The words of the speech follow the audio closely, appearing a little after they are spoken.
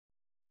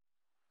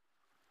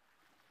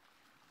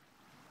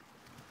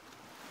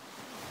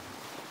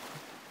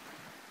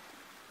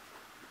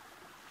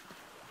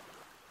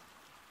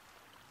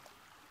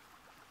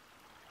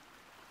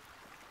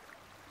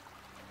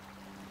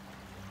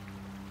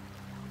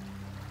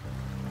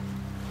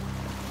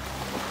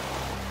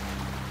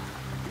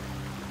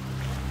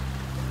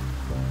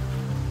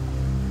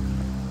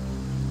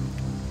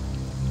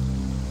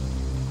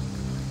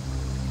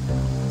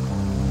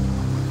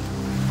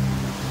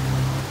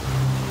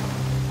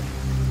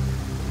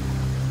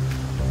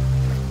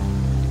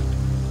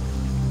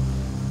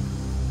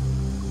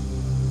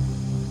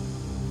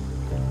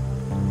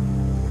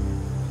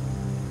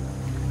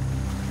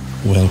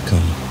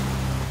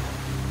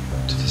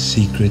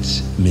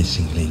Secrets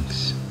Missing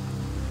Links.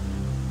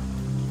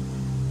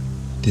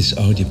 This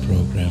audio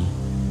program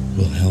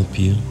will help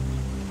you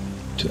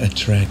to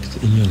attract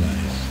in your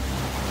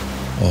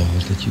life all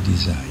that you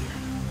desire,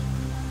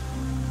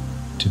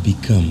 to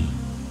become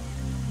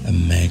a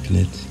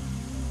magnet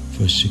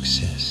for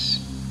success.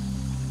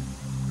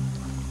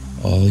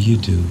 All you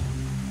do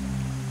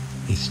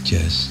is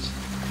just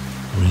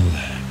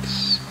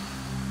relax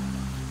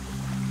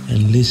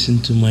and listen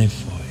to my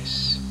voice.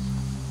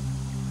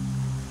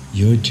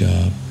 Your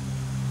job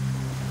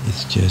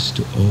is just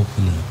to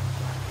open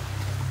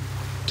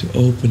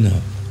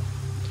up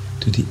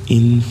to the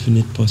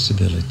infinite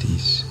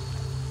possibilities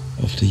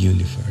of the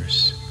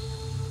universe.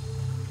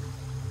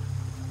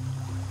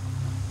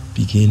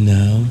 Begin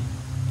now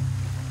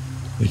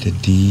with a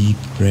deep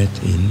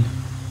breath in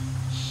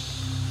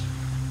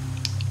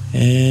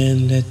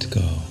and let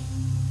go.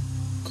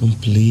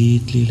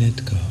 Completely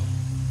let go.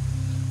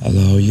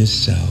 Allow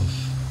yourself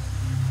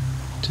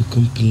to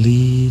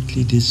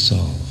completely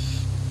dissolve.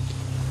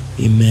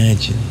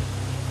 Imagine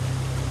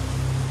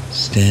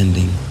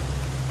standing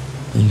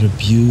under a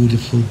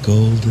beautiful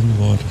golden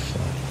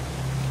waterfall.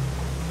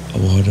 A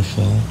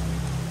waterfall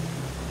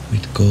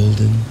with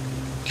golden,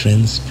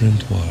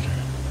 transparent water.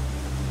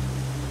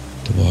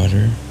 The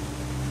water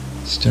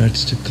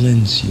starts to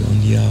cleanse you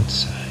on the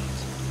outside.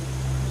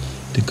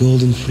 The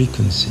golden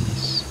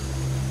frequencies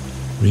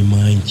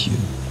remind you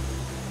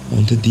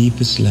on the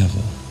deepest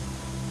level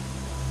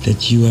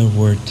that you are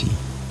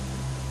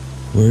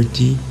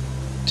worthy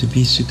to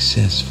be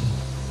successful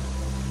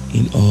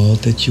in all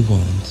that you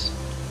want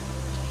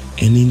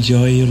and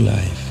enjoy your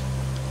life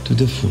to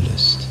the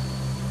fullest.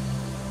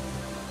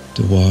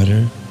 The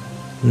water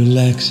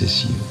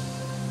relaxes you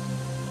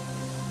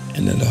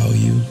and allows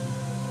you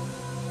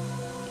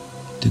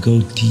to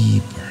go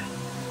deeper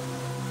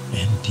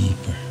and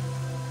deeper,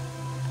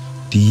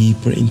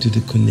 deeper into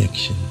the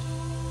connection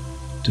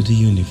to the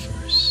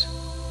universe.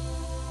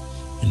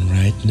 And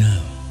right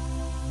now,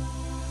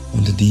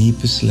 on the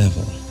deepest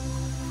level,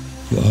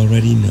 you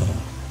already know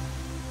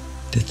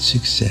that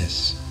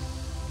success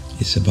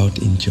is about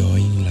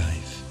enjoying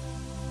life.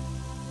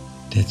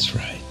 That's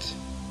right.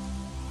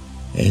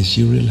 As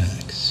you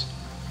relax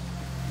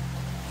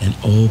and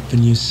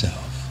open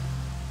yourself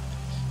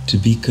to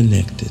be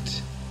connected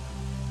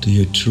to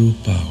your true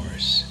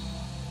powers,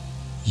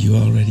 you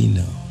already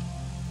know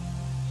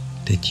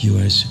that you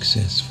are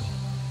successful,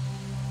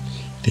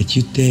 that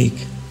you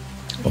take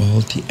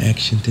all the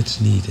action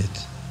that's needed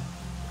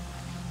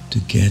to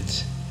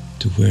get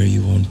to where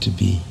you want to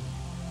be.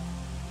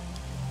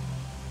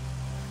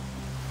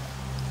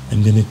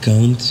 I'm going to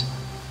count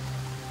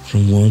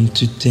from 1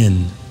 to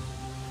 10,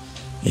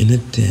 and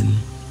at 10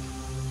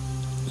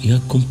 you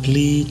are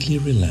completely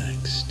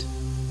relaxed,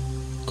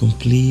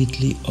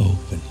 completely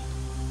open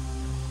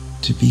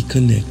to be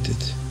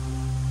connected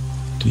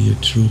to your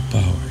true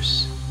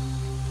powers.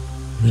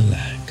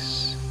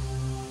 Relax.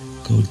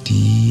 Go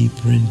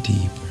deeper and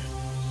deeper.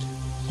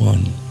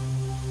 1.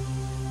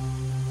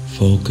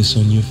 Focus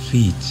on your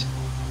feet.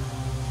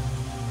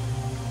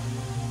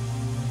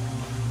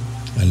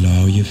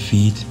 Allow your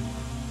feet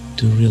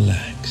to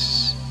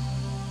relax.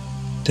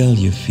 Tell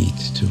your feet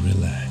to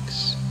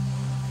relax.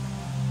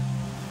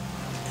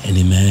 And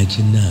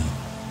imagine now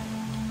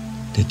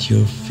that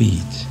your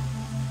feet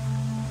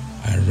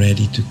are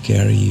ready to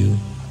carry you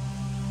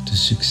to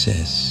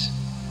success.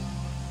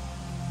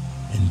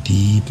 And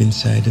deep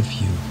inside of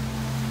you,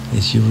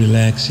 as you're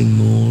relaxing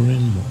more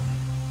and more,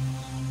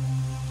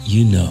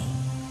 you know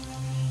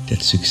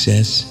that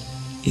success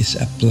is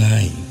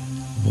applying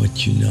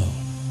what you know,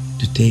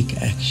 to take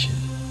action,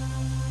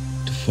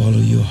 to follow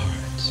your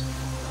heart,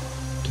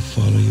 to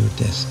follow your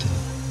destiny.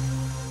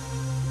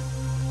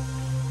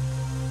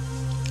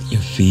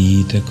 Your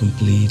feet are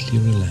completely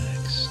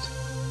relaxed.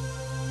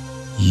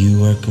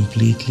 You are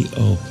completely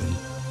open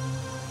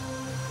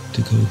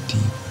to go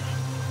deeper,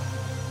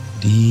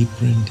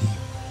 deeper and deeper.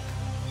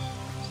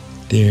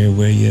 There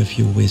where you have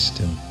your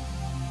wisdom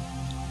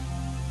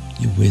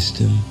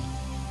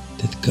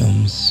that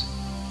comes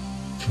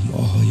from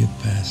all your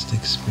past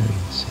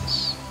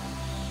experiences.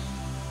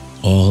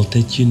 All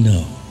that you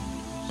know,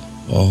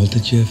 all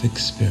that you have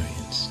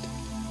experienced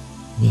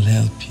will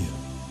help you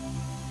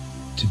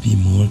to be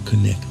more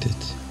connected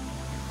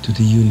to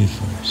the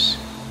universe,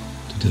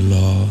 to the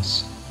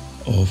laws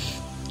of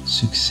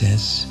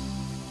success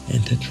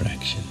and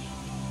attraction.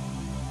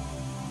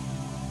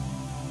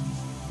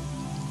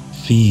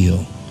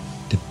 Feel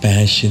the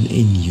passion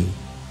in you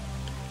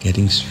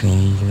getting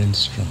stronger and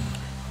stronger,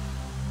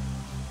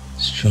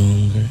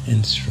 stronger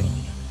and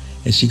stronger,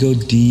 as you go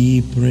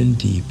deeper and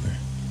deeper,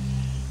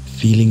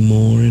 feeling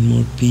more and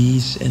more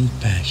peace and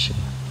passion.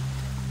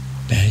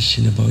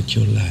 Passion about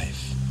your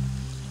life,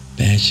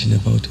 passion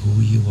about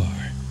who you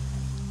are.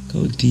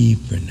 Go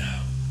deeper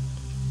now.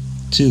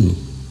 2.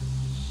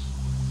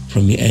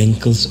 From your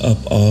ankles up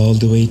all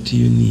the way to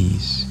your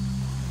knees,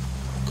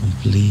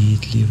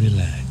 completely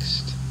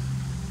relaxed,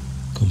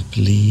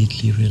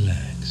 completely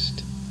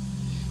relaxed.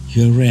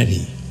 You're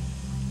ready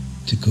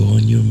to go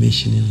on your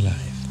mission in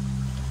life,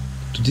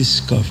 to to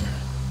discover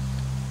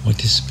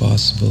what is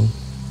possible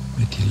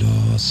with the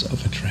laws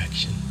of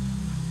attraction.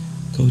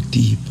 Go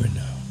deeper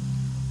now.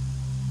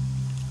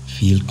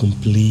 Feel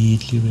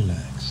completely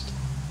relaxed.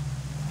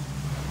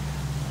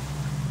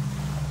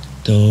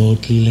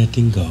 Totally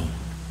letting go.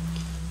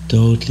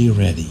 Totally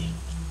ready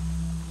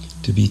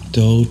to be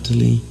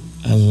totally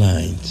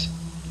aligned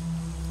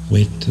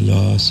with the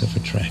laws of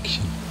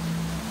attraction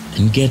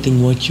and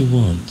getting what you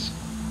want.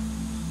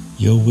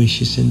 Your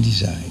wishes and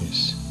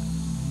desires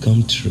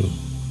come true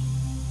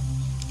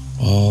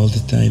all the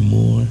time,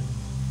 more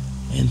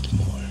and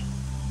more.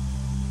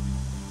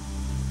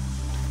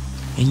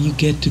 And you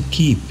get to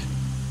keep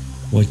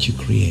what you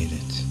created.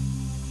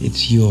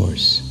 It's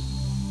yours.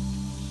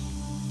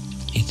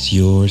 It's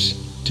yours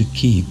to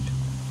keep.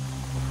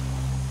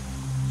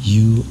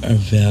 You are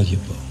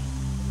valuable,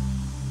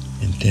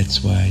 and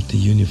that's why the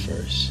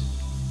universe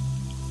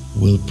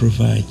will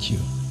provide you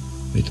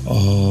with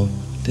all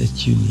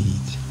that you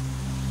need.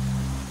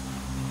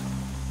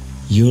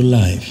 Your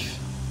life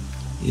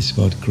is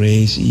about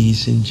grace,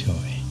 ease, and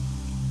joy.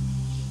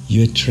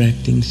 You attract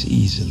things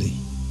easily.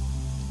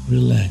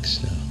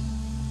 Relax now.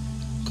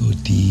 Go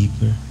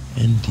deeper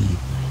and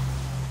deeper.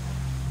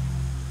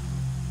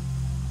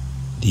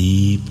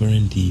 Deeper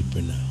and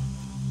deeper now.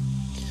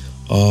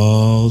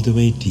 All the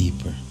way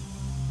deeper.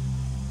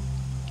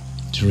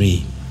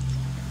 3.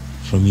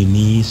 From your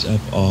knees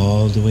up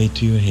all the way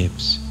to your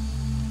hips.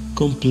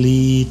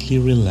 Completely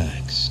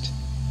relaxed.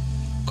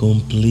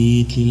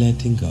 Completely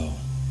letting go.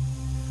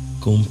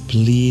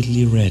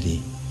 Completely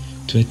ready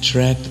to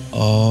attract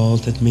all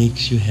that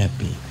makes you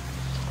happy.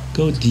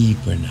 Go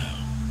deeper now.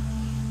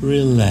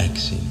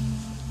 Relaxing.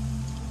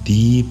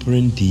 Deeper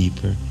and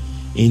deeper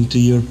into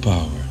your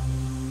power.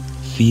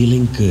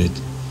 Feeling good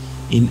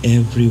in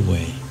every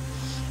way.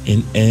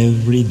 And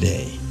every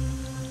day,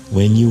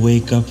 when you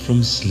wake up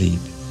from sleep,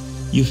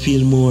 you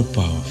feel more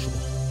powerful,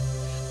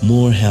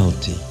 more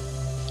healthy,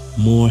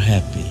 more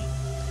happy,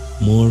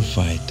 more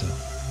vital.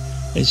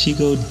 As you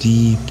go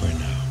deeper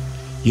now,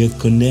 you're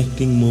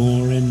connecting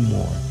more and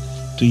more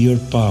to your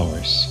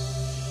powers,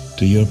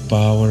 to your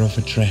power of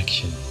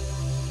attraction,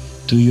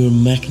 to your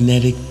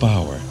magnetic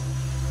power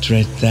to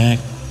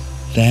attract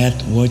that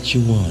what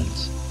you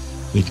want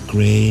with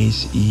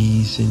grace,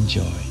 ease, and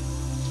joy.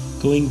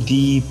 Going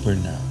deeper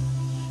now,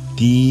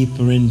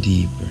 deeper and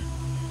deeper,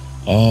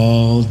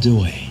 all the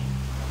way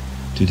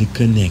to the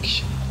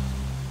connection,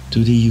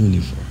 to the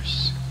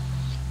universe.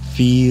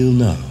 Feel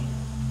now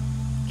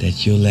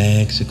that your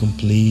legs are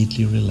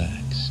completely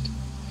relaxed,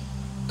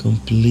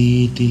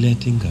 completely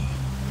letting go,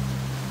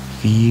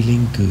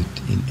 feeling good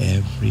in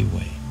every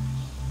way.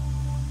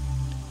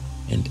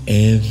 And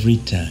every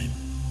time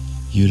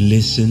you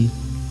listen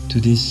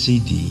to this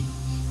CD,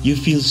 you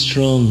feel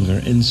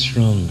stronger and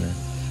stronger,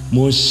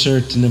 more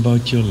certain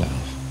about your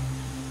life,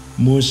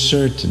 more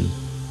certain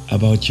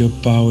about your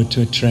power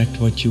to attract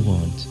what you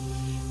want.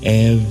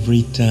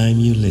 Every time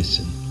you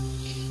listen,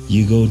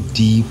 you go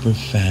deeper,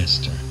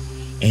 faster,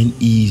 and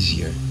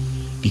easier,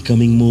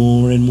 becoming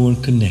more and more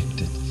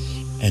connected.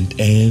 And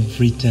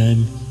every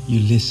time you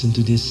listen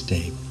to this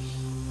tape,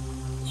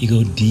 you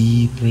go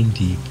deeper and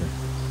deeper,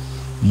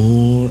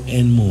 more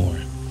and more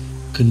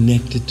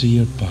connected to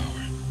your power.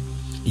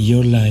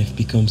 Your life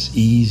becomes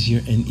easier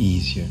and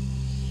easier.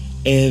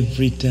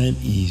 Every time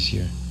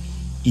easier,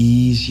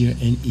 easier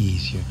and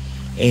easier.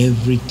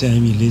 Every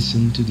time you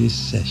listen to this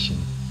session,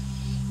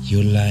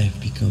 your life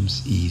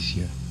becomes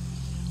easier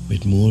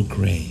with more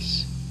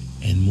grace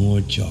and more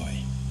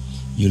joy.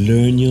 You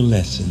learn your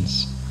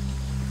lessons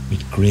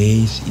with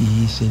grace,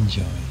 ease, and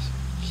joy.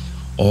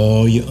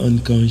 All your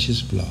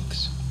unconscious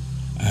blocks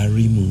are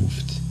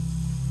removed,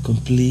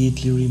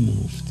 completely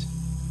removed.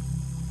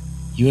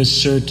 You are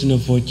certain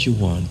of what you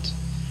want,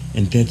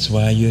 and that's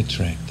why you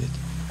attract it.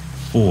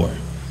 4.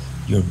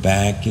 Your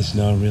back is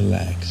now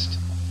relaxed.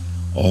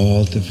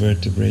 All the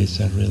vertebrae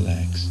are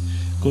relaxed,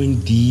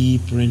 going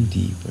deeper and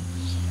deeper,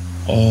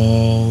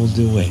 all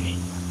the way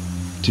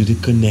to the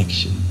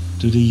connection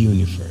to the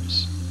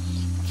universe.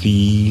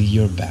 Feel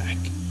your back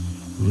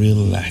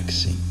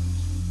relaxing,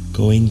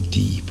 going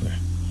deeper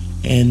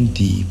and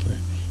deeper,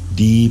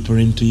 deeper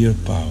into your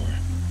power.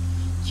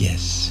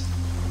 Yes,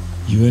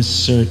 you are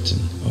certain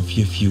of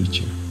your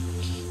future.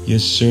 You're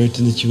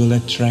certain that you will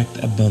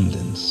attract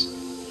abundance,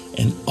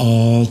 and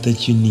all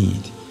that you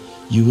need,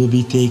 you will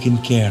be taken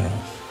care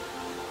of.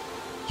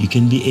 You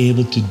can be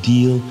able to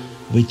deal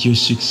with your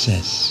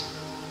success.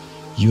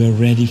 You are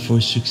ready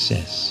for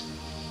success.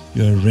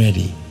 You are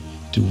ready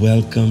to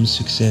welcome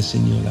success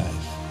in your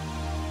life.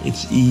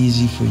 It's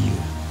easy for you.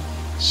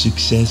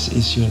 Success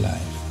is your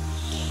life.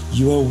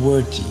 You are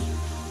worthy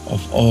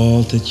of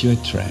all that you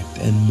attract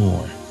and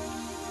more.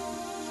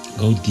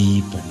 Go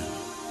deeper now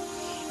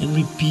and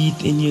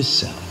repeat in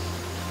yourself,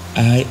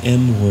 I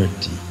am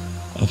worthy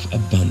of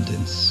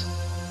abundance.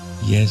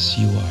 Yes,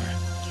 you are.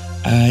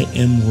 I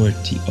am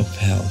worthy of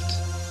health.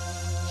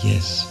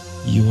 Yes,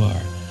 you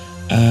are.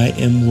 I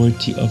am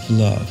worthy of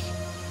love.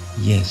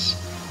 Yes,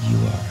 you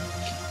are.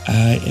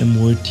 I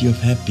am worthy of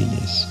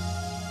happiness.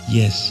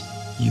 Yes,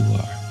 you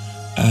are.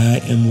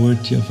 I am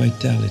worthy of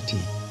vitality.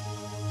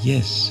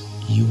 Yes,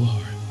 you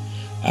are.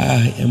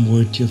 I am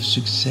worthy of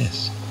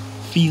success.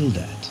 Feel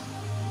that.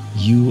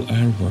 You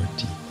are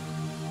worthy.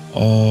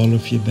 All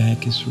of your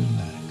back is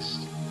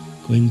relaxed.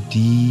 Going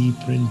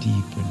deeper and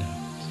deeper now.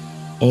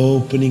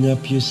 Opening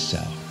up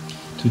yourself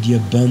to the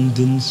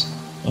abundance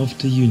of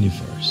the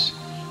universe.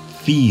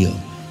 Feel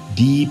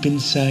deep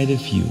inside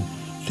of you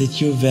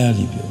that you're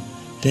valuable,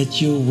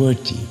 that you're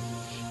worthy,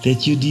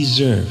 that you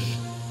deserve.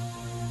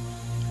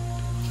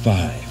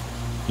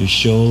 5. Your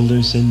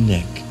shoulders and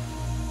neck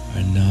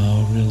are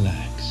now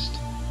relaxed.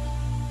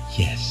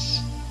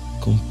 Yes,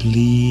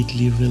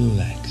 completely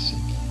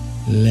relaxing,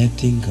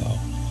 letting go,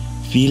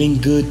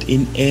 feeling good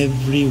in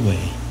every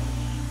way,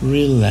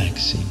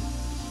 relaxing.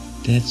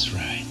 That's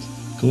right,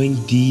 going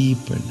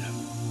deeper now,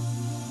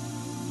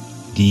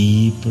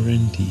 deeper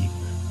and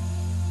deeper,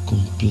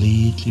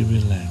 completely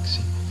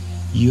relaxing.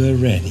 You are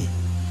ready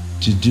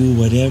to do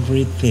whatever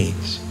it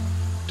takes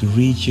to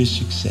reach your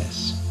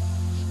success.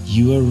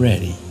 You are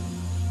ready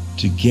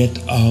to get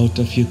out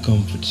of your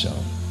comfort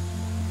zone.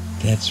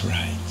 That's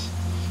right.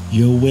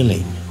 You're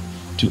willing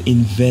to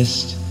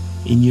invest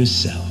in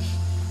yourself.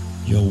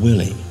 You're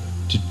willing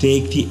to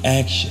take the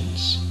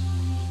actions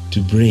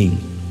to bring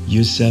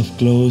yourself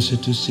closer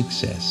to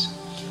success.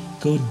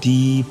 Go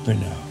deeper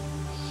now.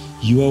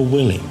 You are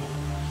willing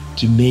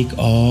to make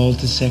all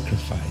the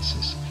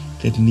sacrifices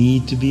that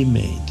need to be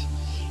made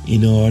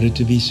in order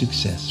to be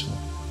successful.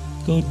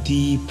 Go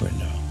deeper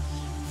now.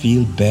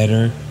 Feel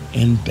better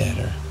and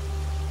better.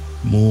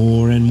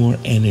 More and more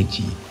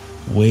energy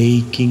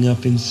waking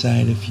up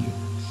inside of you.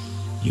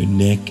 Your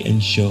neck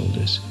and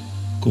shoulders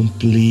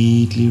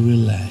completely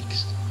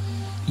relaxed.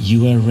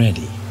 You are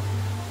ready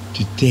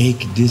to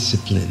take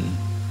discipline.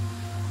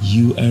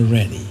 You are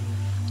ready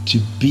to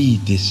be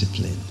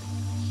disciplined.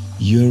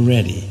 You're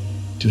ready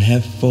to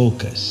have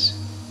focus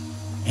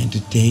and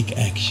to take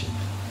action.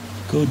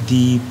 Go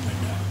deeper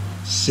now.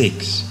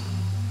 6.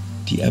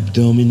 The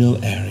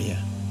abdominal area.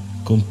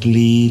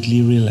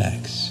 Completely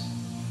relaxed.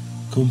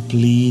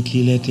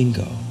 Completely letting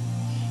go.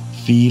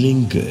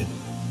 Feeling good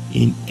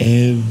in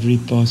every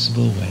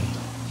possible way.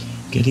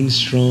 Getting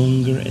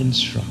stronger and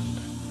stronger.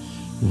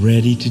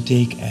 Ready to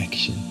take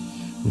action.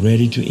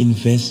 Ready to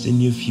invest in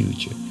your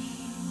future.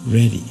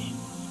 Ready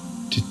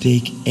to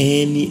take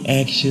any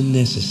action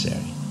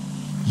necessary.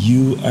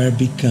 You are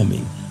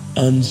becoming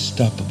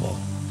unstoppable,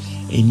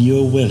 and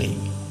you're willing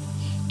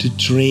to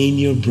train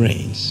your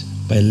brains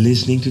by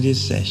listening to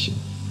this session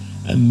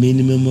a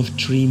minimum of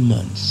 3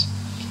 months.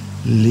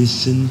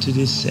 Listen to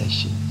this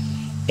session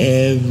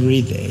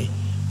every day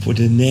for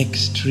the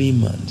next 3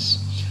 months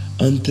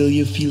until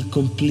you feel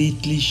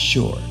completely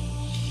sure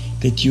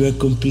that you are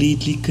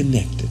completely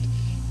connected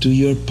to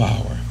your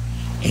power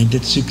and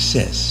that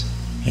success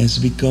has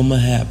become a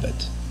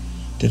habit,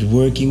 that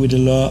working with the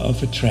law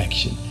of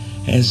attraction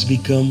has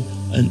become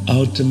an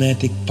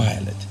automatic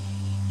pilot.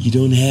 You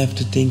don't have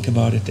to think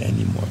about it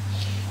anymore.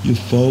 You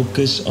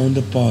focus on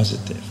the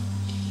positive.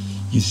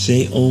 You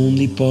say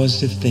only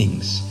positive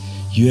things.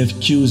 You have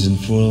chosen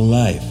for a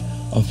life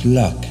of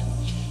luck.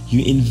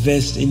 You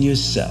invest in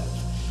yourself.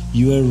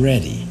 You are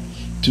ready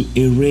to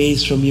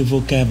erase from your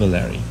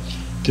vocabulary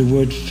the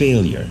word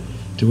failure.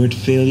 The word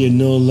failure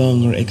no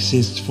longer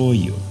exists for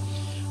you.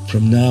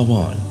 From now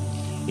on,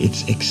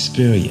 it's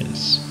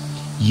experience.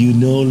 You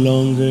no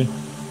longer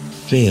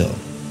fail.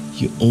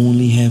 You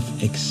only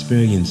have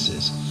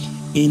experiences,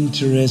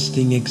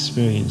 interesting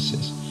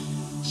experiences.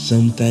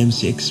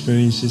 Sometimes the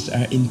experiences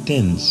are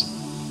intense,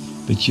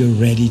 but you're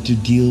ready to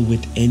deal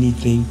with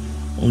anything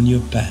on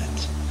your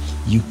path.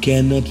 You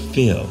cannot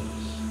fail.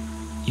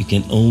 You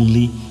can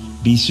only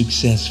be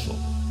successful.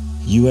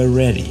 You are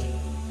ready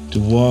to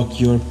walk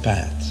your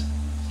path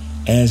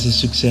as a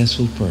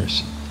successful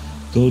person.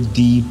 Go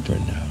deeper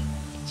now.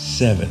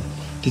 7.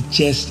 The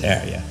chest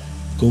area,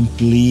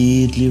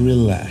 completely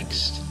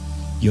relaxed.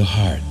 Your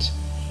heart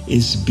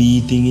is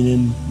beating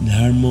in a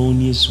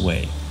harmonious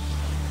way,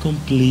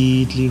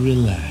 completely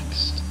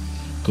relaxed,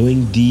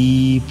 going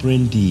deeper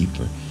and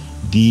deeper,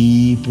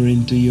 deeper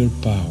into your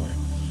power,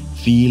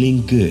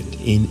 feeling good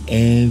in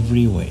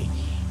every way,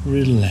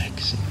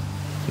 relaxing,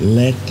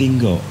 letting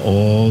go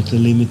all the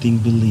limiting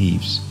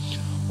beliefs,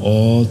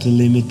 all the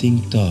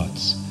limiting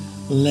thoughts,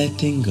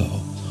 letting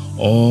go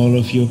all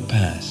of your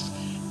past,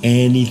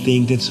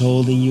 anything that's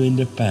holding you in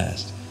the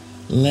past,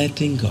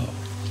 letting go.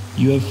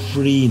 You are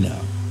free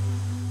now.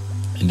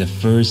 And the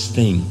first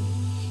thing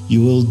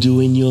you will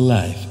do in your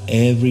life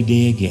every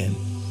day again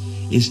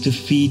is to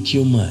feed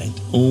your mind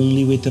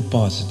only with the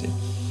positive.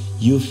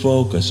 You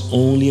focus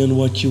only on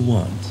what you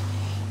want.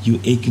 You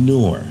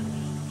ignore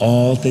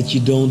all that you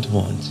don't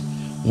want.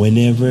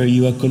 Whenever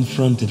you are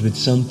confronted with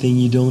something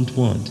you don't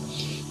want,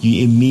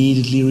 you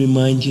immediately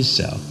remind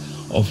yourself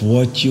of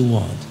what you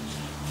want.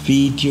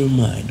 Feed your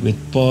mind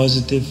with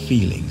positive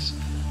feelings,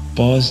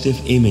 positive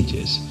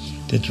images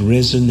that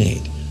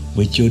resonate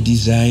with your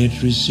desired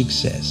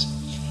success.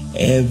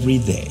 Every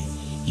day,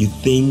 you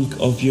think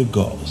of your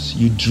goals,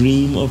 you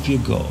dream of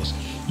your goals,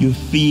 you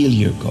feel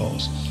your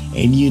goals,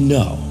 and you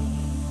know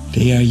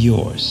They are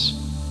yours,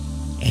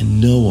 and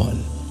no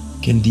one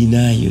can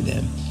deny you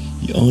them.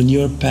 On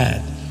your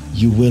path,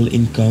 you will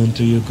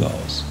encounter your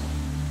goals.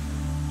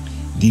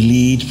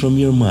 Delete from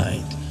your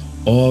mind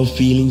all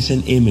feelings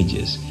and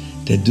images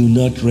that do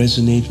not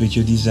resonate with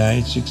your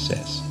desired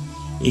success.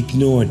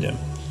 Ignore them.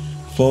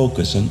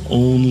 Focus on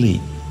only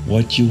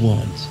what you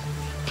want.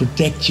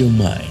 Protect your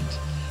mind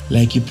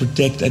like you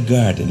protect a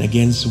garden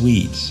against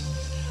weeds.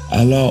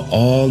 Allow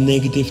all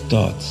negative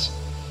thoughts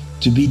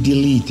to be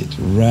deleted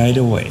right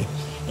away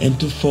and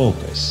to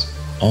focus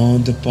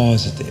on the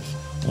positive,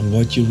 on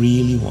what you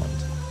really want.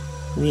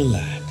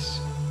 Relax.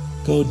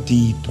 Go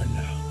deeper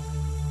now.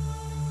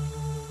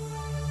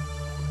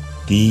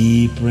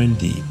 Deeper and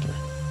deeper.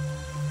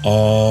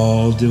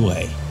 All the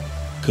way.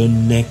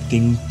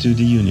 Connecting to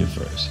the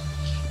universe,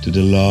 to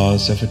the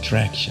laws of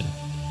attraction,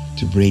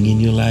 to bring in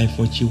your life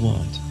what you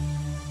want.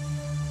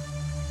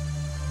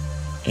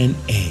 And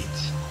 8.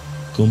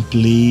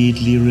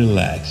 Completely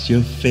relax.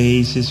 Your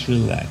face is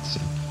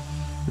relaxing.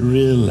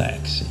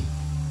 Relaxing.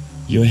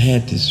 Your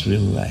head is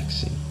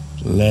relaxing.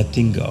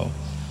 Letting go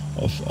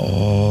of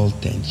all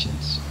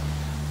tensions.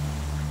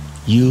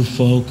 You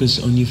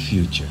focus on your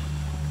future.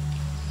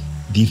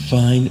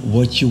 Define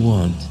what you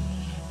want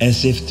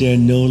as if there are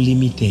no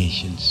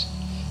limitations.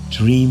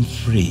 Dream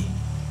free.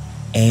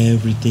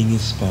 Everything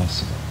is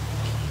possible.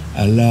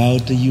 Allow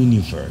the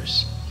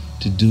universe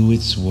to do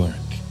its work.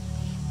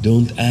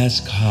 Don't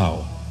ask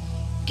how.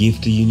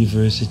 Give the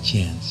universe a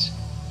chance.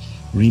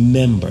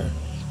 Remember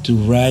to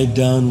write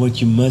down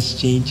what you must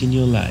change in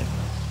your life,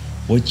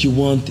 what you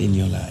want in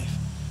your life.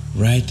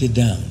 Write it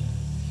down.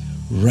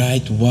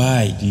 Write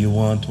why do you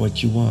want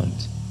what you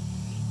want.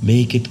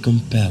 Make it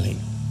compelling.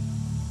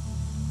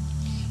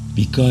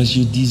 Because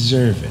you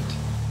deserve it.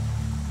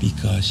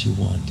 Because you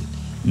want it.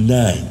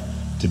 9.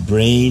 The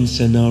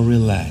brains are now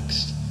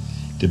relaxed.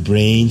 The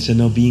brains are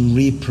now being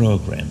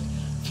reprogrammed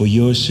for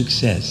your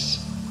success.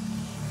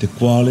 The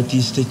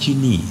qualities that you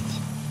need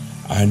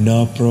are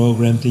now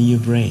programmed in your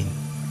brain.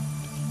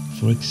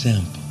 For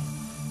example,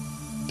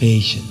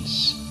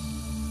 patience,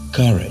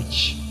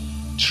 courage,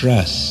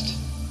 trust,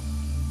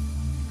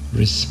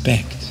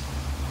 respect,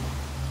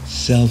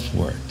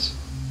 self-worth.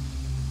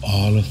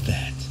 All of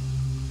that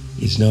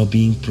is now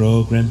being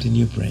programmed in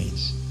your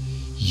brains.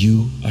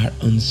 You are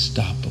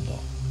unstoppable.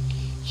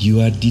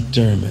 You are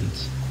determined.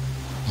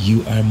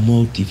 You are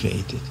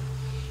motivated.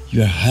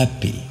 You are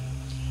happy.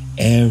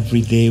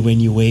 Every day when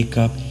you wake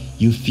up,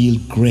 you feel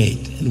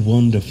great and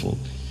wonderful,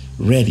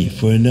 ready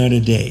for another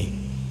day.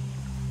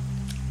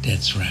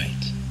 That's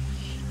right.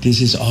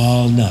 This is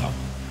all now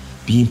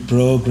being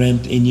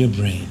programmed in your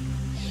brain.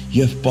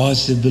 You have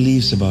positive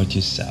beliefs about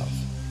yourself.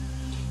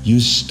 You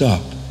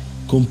stop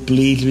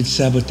completely with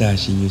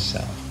sabotaging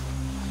yourself.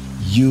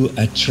 You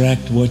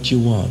attract what you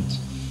want.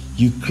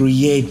 You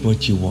create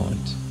what you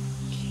want.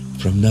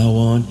 From now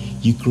on,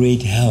 you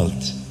create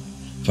health,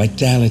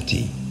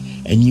 vitality,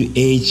 and you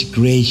age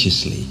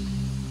graciously.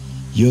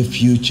 Your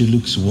future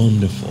looks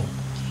wonderful.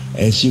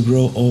 As you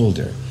grow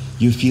older,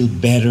 you feel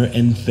better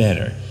and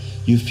better.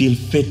 You feel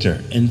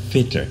fitter and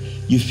fitter.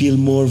 You feel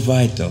more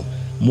vital,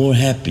 more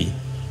happy,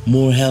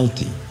 more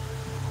healthy.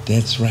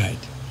 That's right.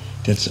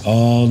 That's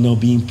all now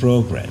being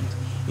programmed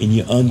in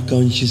your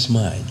unconscious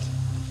mind.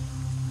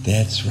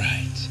 That's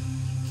right.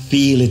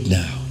 Feel it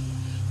now.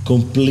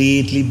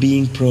 Completely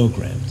being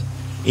programmed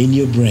in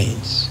your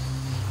brains.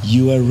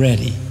 You are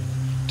ready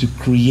to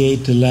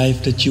create the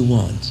life that you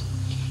want.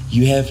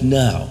 You have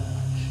now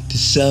the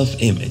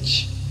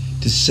self-image,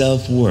 the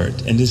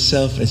self-worth, and the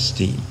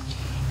self-esteem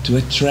to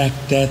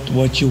attract that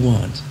what you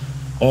want.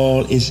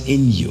 All is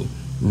in you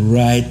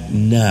right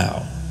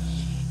now,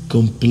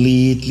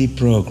 completely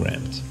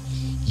programmed.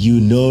 You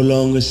no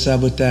longer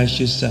sabotage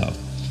yourself.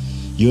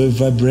 Your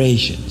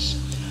vibrations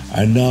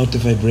are now the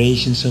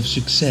vibrations of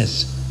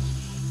success.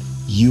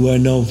 You are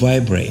now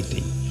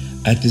vibrating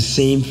at the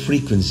same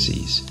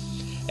frequencies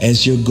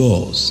as your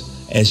goals,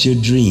 as your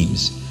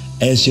dreams,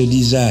 as your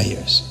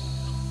desires.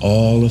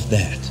 All of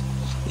that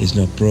is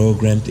now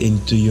programmed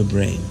into your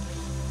brain.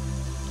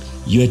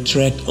 You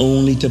attract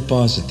only the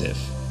positive.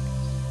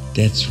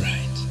 That's right.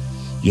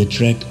 You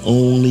attract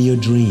only your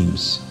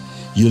dreams.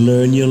 You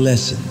learn your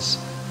lessons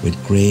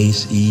with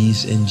grace,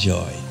 ease, and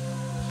joy.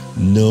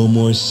 No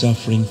more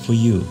suffering for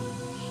you.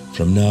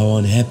 From now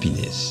on,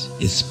 happiness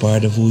is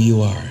part of who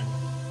you are.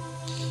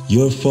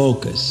 Your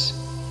focus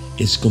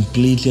is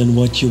completely on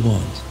what you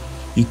want.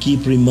 You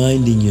keep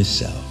reminding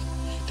yourself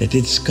that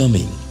it's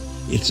coming,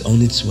 it's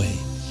on its way.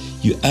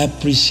 You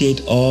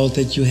appreciate all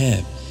that you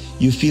have.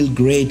 You feel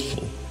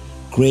grateful,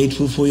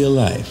 grateful for your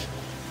life,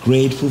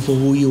 grateful for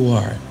who you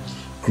are,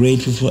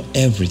 grateful for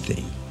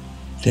everything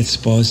that's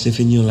positive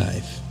in your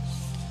life.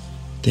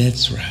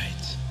 That's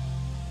right.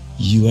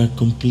 You are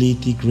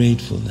completely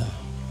grateful now.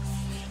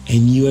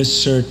 And you are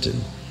certain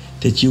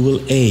that you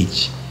will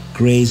age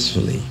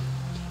gracefully.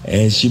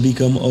 As you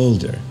become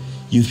older,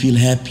 you feel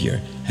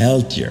happier,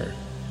 healthier.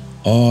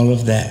 All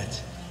of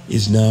that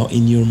is now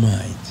in your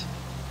mind.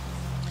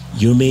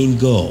 Your main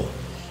goal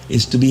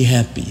is to be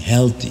happy,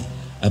 healthy,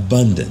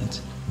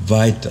 abundant,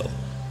 vital,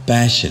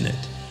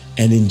 passionate,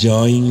 and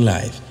enjoying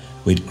life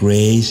with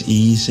grace,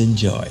 ease, and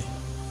joy.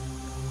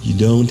 You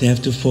don't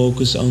have to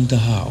focus on the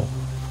how.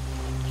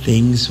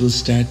 Things will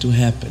start to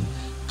happen.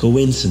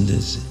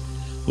 Coincidences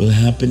will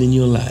happen in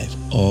your life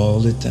all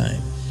the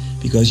time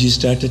because you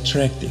start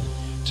attracting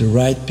the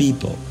right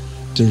people,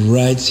 the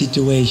right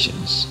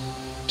situations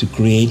to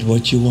create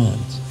what you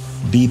want.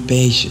 Be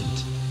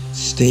patient,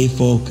 stay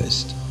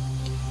focused,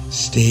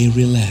 stay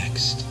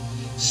relaxed,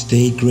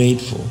 stay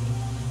grateful.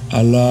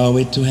 Allow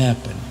it to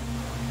happen.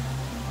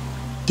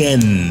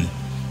 10.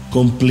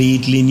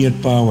 Completely in your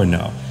power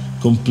now,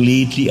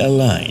 completely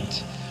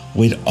aligned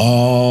with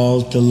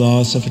all the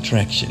laws of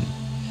attraction,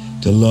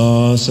 the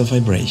laws of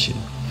vibration.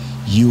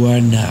 You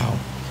are now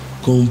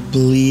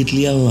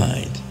completely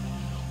aligned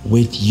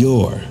with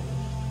your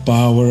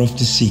power of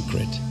the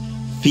secret.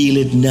 Feel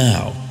it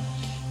now.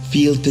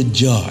 Feel the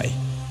joy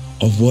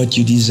of what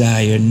you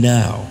desire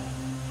now.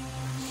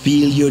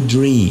 Feel your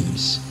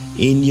dreams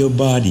in your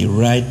body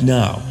right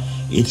now.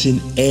 It's in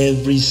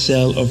every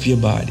cell of your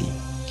body.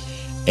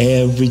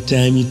 Every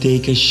time you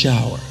take a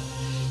shower,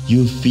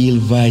 you feel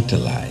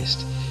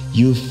vitalized.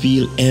 You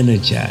feel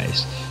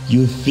energized.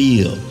 You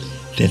feel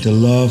that the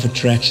law of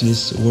attraction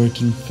is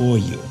working for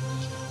you.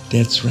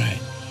 That's right.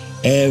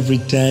 Every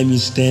time you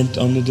stand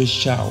under the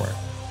shower,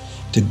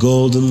 the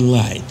golden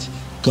light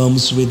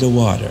comes with the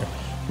water,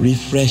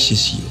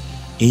 refreshes you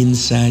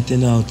inside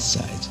and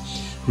outside.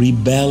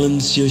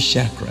 Rebalance your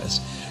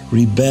chakras,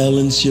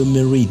 rebalance your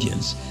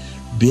meridians,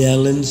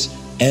 balance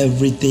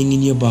everything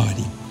in your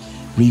body.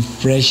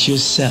 Refresh your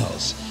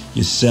cells.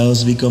 Your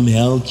cells become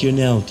healthier and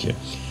healthier.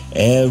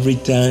 Every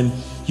time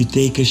you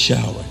take a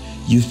shower,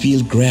 you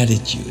feel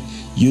gratitude.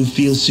 You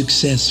feel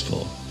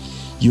successful.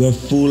 You are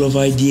full of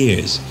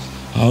ideas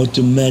how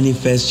to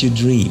manifest your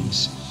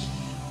dreams.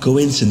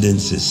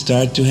 Coincidences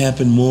start to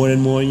happen more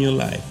and more in your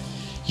life.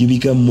 You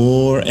become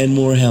more and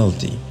more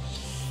healthy.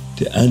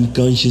 The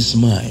unconscious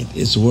mind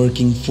is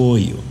working for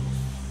you.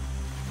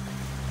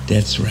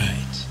 That's right.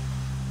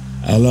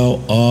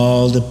 Allow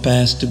all the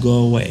past to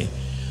go away.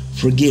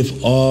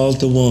 Forgive all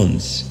the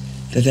ones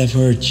that have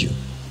hurt you.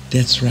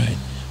 That's right.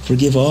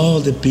 Forgive all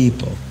the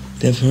people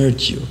that have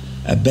hurt you,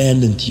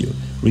 abandoned you,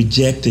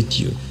 rejected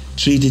you,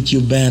 treated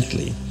you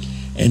badly,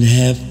 and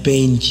have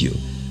pained you.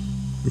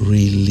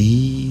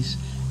 Release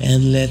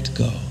and let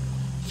go.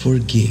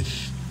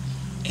 Forgive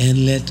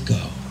and let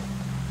go.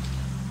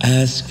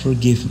 Ask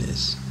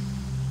forgiveness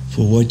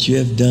for what you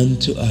have done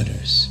to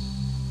others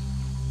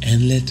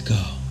and let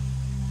go.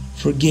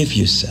 Forgive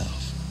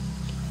yourself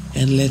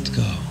and let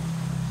go.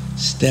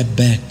 Step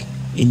back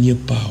in your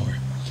power.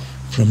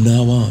 From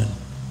now on,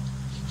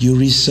 you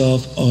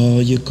resolve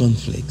all your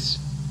conflicts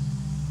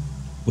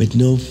with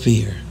no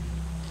fear,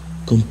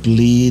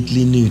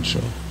 completely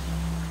neutral.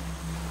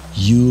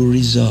 You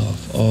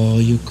resolve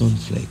all your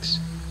conflicts.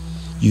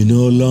 You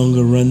no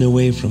longer run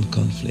away from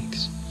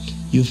conflicts.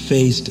 You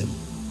face them.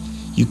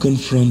 You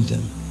confront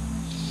them.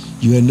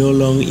 You are no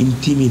longer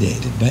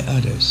intimidated by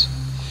others.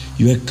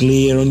 You are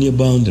clear on your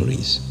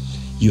boundaries.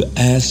 You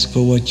ask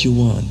for what you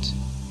want.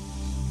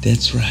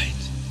 That's right.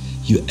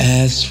 You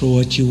ask for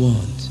what you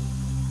want.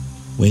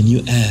 When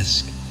you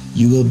ask,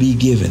 you will be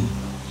given.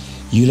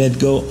 You let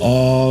go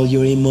all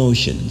your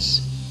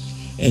emotions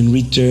and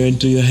return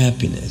to your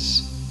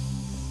happiness.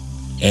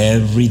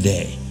 Every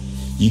day,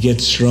 you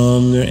get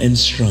stronger and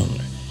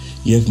stronger.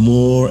 You have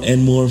more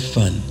and more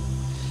fun.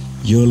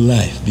 Your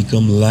life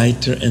becomes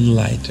lighter and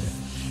lighter,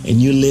 and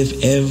you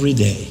live every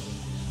day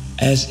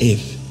as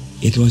if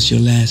it was your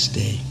last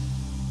day.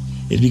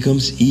 It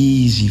becomes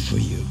easy for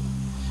you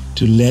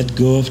to let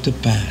go of the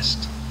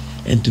past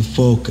and to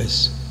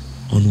focus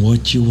on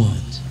what you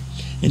want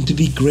and to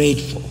be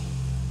grateful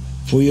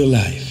for your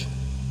life,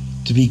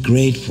 to be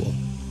grateful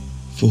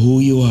for who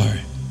you are,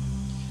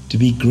 to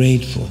be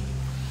grateful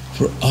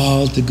for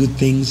all the good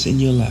things in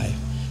your life,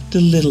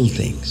 the little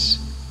things,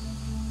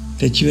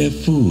 that you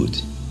have food,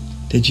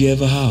 that you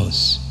have a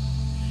house,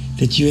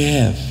 that you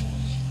have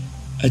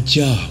a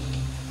job,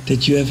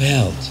 that you have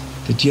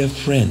health, that you have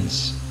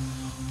friends,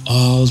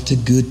 all the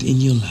good in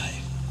your life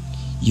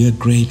you are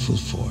grateful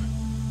for.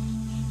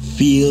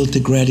 Feel the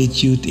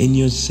gratitude in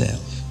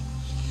yourself,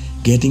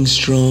 getting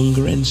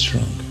stronger and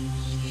stronger.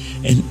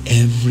 And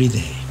every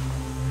day,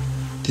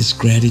 this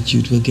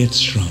gratitude will get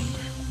stronger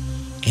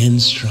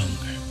and stronger.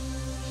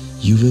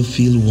 You will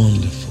feel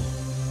wonderful.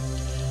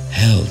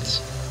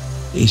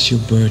 Health is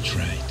your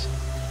birthright.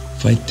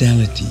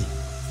 Vitality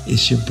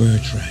is your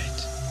birthright.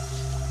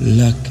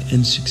 Luck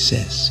and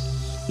success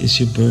is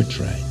your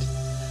birthright.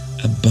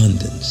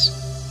 Abundance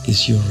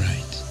is your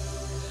right.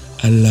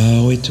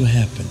 Allow it to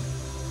happen.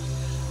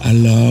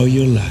 Allow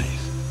your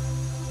life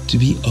to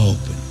be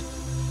open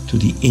to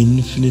the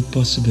infinite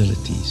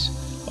possibilities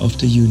of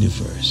the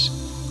universe.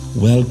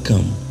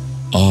 Welcome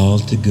all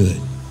the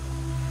good.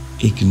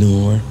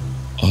 Ignore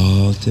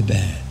all the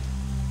bad.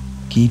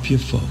 Keep your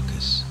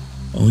focus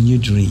on your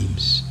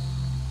dreams,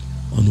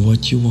 on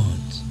what you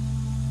want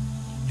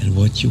and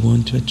what you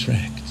want to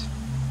attract.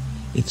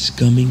 It's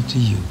coming to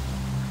you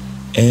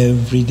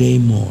every day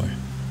more,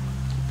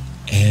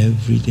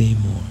 every day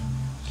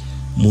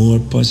more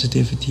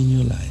positivity in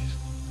your life,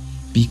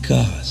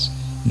 because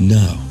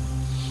now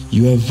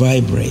you are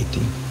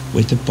vibrating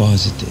with the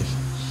positive.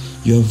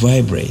 You are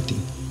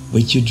vibrating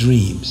with your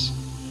dreams.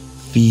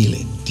 Feel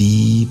it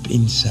deep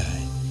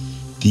inside,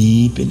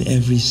 deep in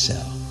every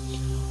cell,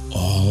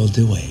 all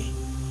the way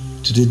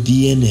to the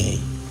DNA,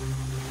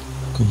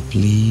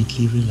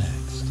 completely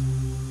relaxed.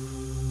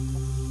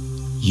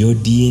 Your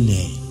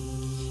DNA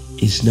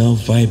is now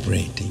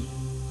vibrating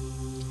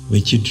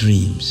with your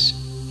dreams.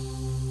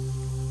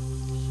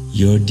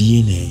 Your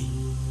DNA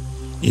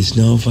is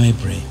now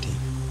vibrating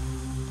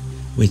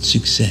with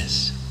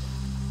success.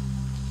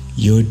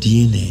 Your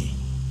DNA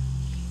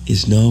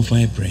is now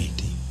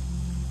vibrating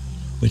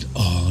with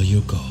all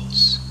your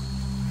goals.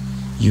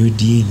 Your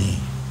DNA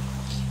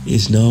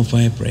is now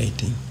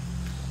vibrating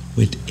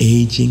with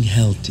aging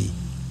healthy.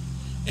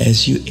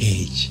 As you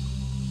age,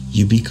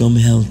 you become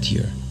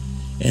healthier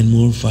and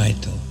more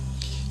vital.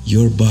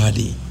 Your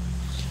body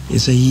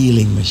is a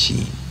healing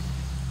machine.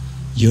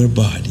 Your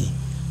body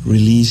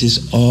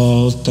releases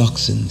all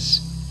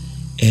toxins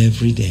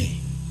every day,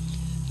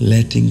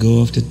 letting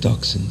go of the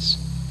toxins,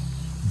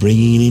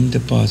 bringing in the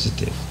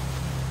positive.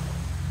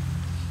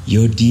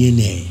 Your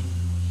DNA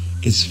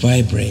is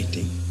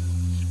vibrating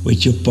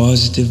with your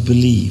positive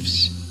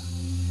beliefs,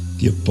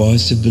 your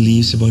positive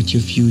beliefs about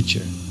your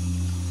future,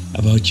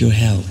 about your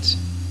health,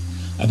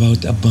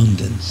 about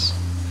abundance,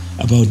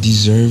 about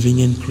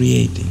deserving and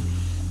creating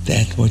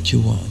that what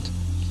you want.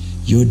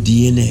 Your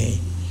DNA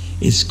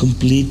is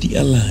completely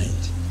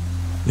aligned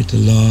with the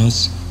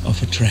laws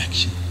of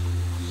attraction,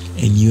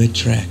 and you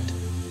attract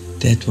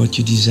that what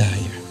you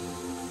desire,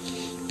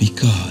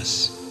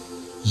 because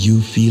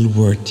you feel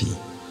worthy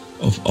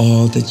of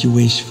all that you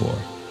wish for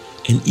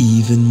and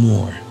even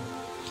more.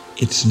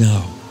 It's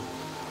now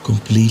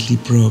completely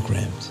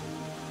programmed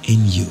in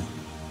you,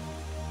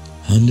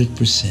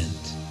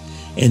 100%.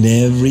 And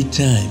every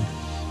time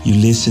you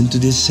listen to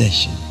this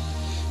session,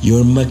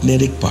 your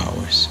magnetic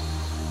powers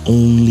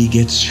only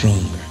get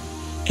stronger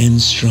and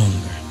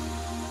stronger.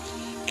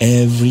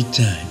 Every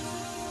time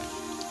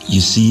you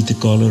see the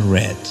color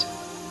red,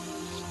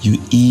 you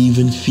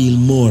even feel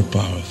more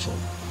powerful.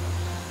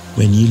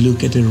 When you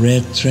look at a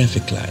red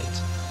traffic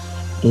light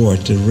or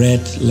the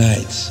red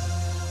lights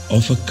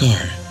of a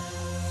car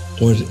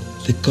or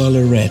the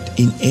color red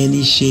in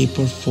any shape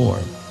or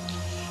form,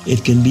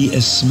 it can be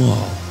as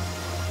small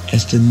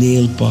as the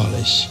nail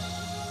polish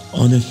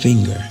on a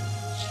finger.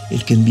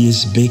 It can be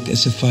as big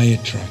as a fire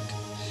truck.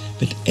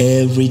 But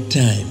every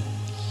time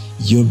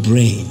your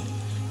brain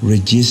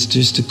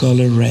registers the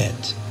color red,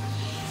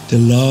 the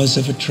laws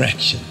of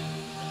attraction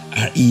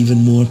are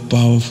even more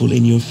powerful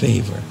in your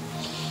favor.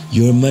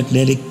 Your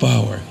magnetic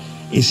power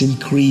is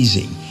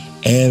increasing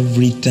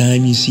every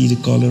time you see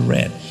the color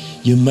red.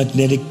 Your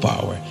magnetic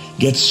power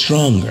gets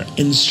stronger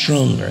and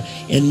stronger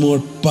and more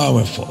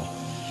powerful.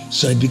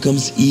 So it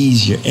becomes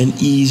easier and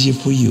easier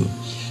for you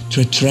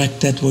to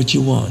attract that what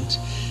you want.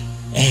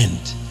 And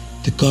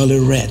the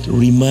color red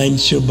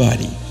reminds your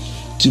body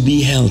to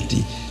be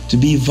healthy, to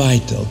be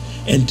vital,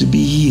 and to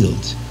be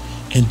healed,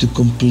 and to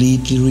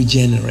completely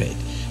regenerate.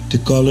 The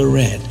color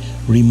red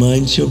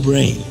reminds your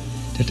brain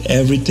that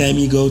every time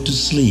you go to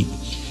sleep,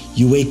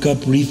 you wake up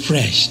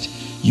refreshed,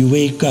 you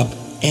wake up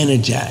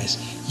energized,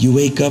 you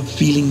wake up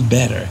feeling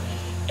better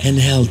and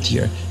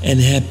healthier and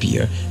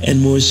happier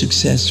and more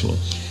successful.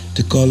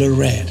 The color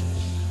red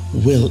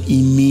will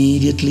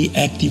immediately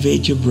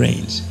activate your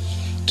brains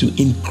to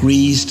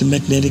increase the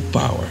magnetic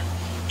power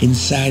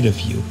inside of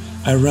you,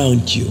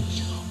 around you.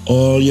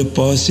 All your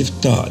positive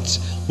thoughts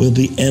will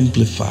be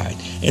amplified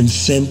and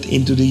sent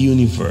into the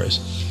universe.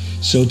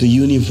 So the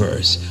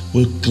universe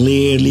will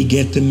clearly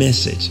get the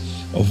message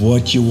of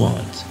what you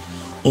want.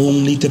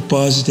 Only the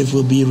positive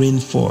will be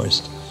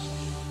reinforced.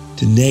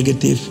 The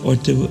negative or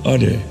the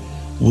other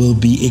will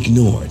be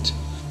ignored.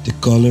 The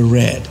color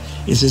red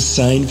is a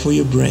sign for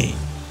your brain,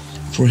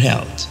 for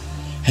health,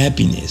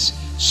 happiness,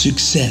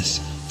 success,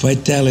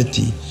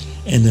 vitality,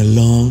 and a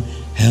long,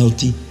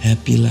 healthy,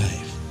 happy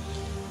life.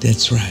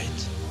 That's right.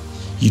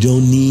 You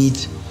don't need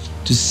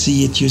to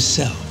see it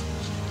yourself.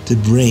 The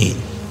brain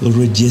will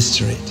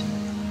register it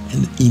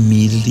and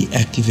immediately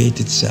activate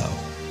itself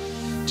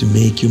to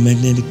make your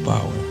magnetic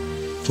power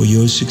for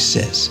your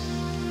success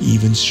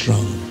even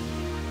stronger.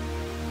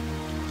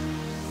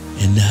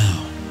 And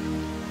now,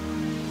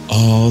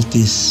 all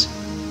this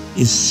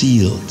is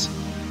sealed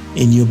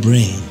in your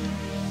brain.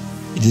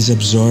 It is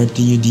absorbed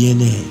in your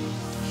DNA.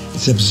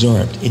 It's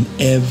absorbed in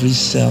every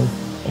cell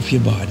of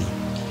your body,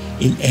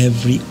 in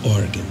every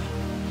organ.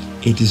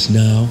 It is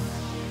now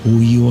who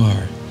you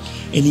are.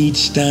 And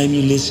each time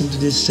you listen to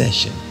this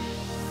session,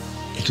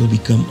 it will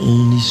become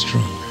only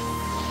stronger.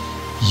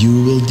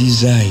 You will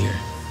desire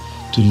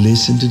to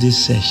listen to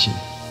this session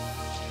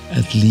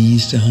at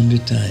least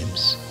 100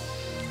 times,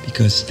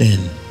 because then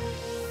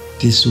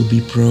this will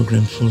be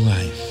programmed for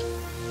life.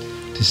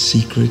 The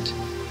secret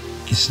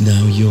is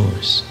now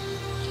yours.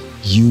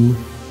 You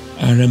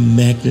are a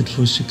magnet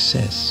for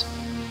success,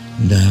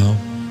 now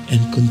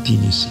and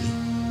continuously.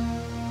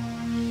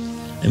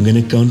 I'm going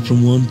to count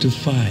from 1 to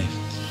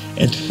 5.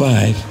 At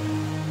 5,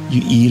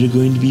 you're either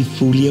going to be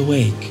fully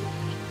awake,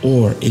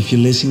 or if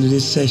you're listening to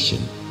this session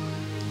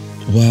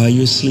while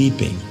you're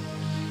sleeping,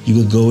 you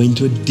will go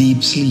into a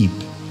deep sleep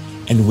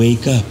and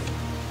wake up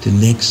the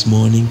next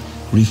morning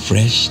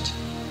refreshed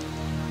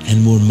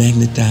and more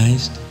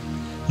magnetized,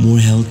 more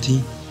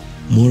healthy,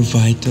 more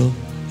vital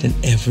than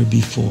ever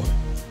before.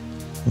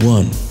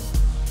 1.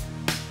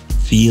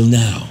 Feel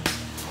now,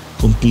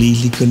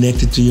 completely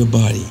connected to your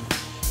body.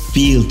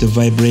 Feel the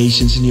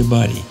vibrations in your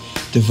body,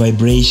 the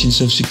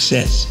vibrations of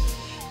success,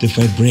 the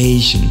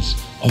vibrations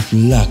of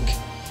luck,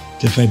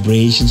 the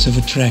vibrations of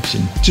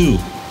attraction. 2.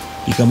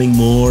 Becoming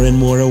more and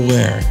more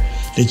aware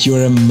that you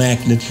are a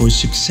magnet for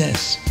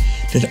success,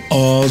 that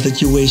all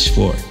that you wish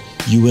for,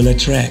 you will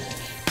attract.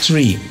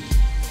 3.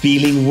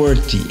 Feeling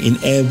worthy in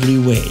every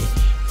way,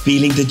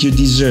 feeling that you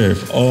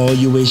deserve all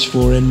you wish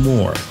for and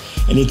more,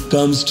 and it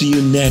comes to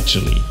you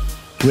naturally,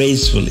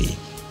 gracefully,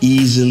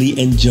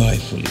 easily, and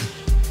joyfully.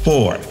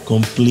 4.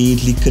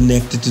 Completely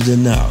connected to the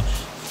now,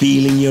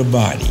 feeling your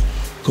body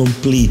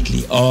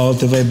completely, all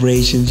the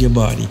vibrations in your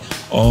body,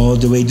 all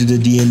the way to the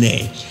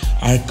DNA,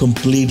 are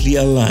completely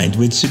aligned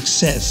with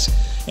success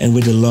and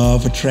with the law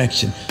of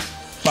attraction.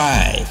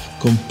 5.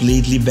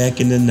 Completely back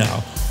in the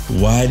now,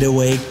 wide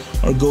awake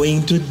or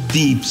going to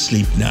deep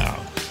sleep now.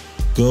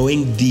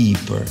 Going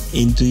deeper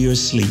into your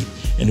sleep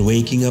and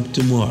waking up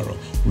tomorrow,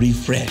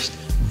 refreshed,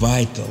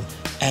 vital,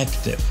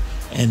 active,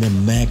 and a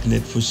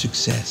magnet for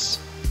success.